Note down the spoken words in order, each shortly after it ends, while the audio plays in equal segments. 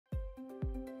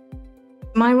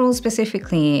My role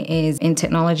specifically is in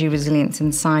technology resilience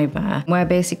and cyber. We're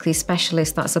basically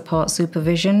specialists that support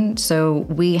supervision. So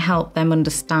we help them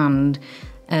understand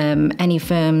any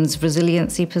firm's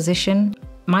resiliency position.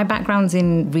 My background's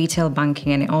in retail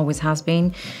banking and it always has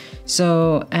been.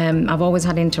 So I've always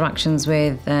had interactions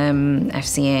with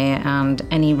FCA and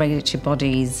any regulatory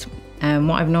bodies.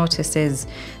 What I've noticed is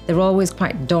they're always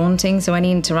quite daunting. So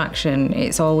any interaction,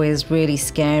 it's always really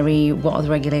scary. What are the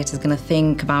regulators going to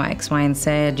think about X, Y, and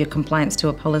Z, your compliance to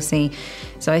a policy?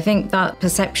 So I think that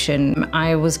perception,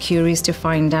 I was curious to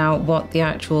find out what the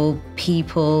actual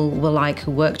people were like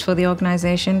who worked for the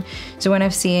organisation. So when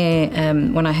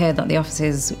FCA, when I heard that the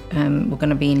offices were going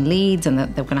to be in Leeds and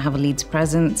that they were going to have a Leeds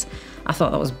presence, I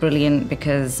thought that was brilliant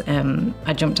because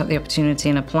I jumped at the opportunity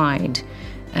and applied.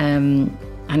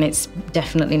 And it's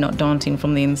definitely not daunting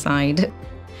from the inside.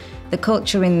 The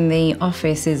culture in the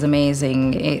office is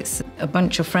amazing. It's a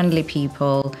bunch of friendly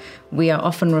people. We are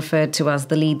often referred to as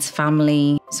the Leeds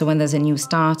family. So when there's a new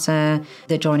starter,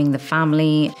 they're joining the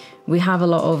family. We have a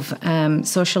lot of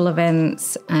social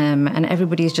events and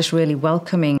everybody is just really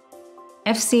welcoming.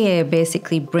 FCA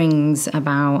basically brings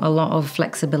about a lot of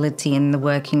flexibility in the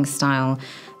working style.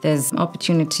 There's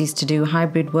opportunities to do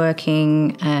hybrid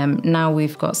working. Now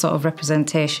we've got sort of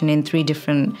representation in 3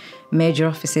 different major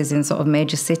offices in sort of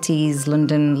major cities,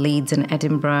 London, Leeds and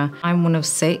Edinburgh. I'm one of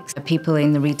 6 people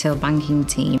in the retail banking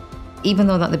team. Even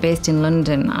though that they're based in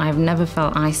London, I've never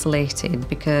felt isolated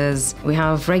because we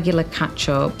have regular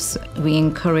catch-ups, we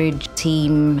encourage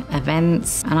team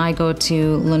events, and I go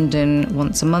to London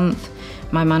once a month.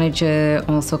 My manager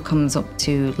also comes up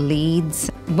to Leeds.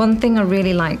 One thing I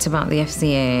really liked about the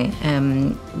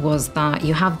FCA was that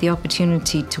you have the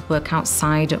opportunity to work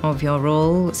outside of your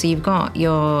role. So you've got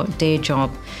your day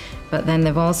job, but then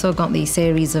they've also got these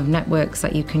series of networks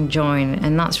that you can join,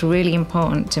 and that's really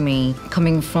important to me,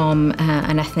 coming from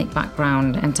an ethnic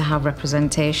background and to have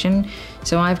representation.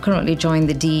 So I've currently joined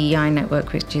the DEI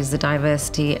network, which is the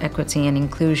Diversity, Equity and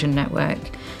Inclusion Network.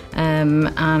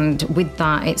 And with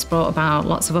that, it's brought about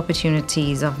lots of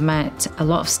opportunities. I've met a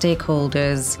lot of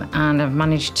stakeholders and I've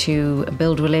managed to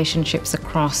build relationships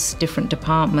across different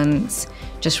departments,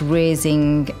 just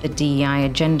raising the DEI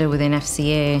agenda within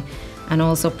FCA, and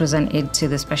also presented to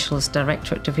the Specialist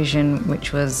Directorate Division,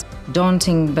 which was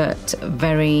daunting but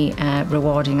very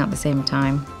rewarding at the same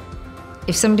time.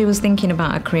 If somebody was thinking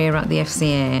about a career at the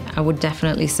FCA, I would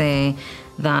definitely say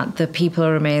that the people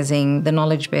are amazing, the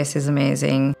knowledge base is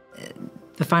amazing,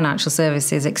 the financial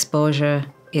services exposure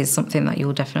is something that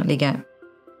you'll definitely get.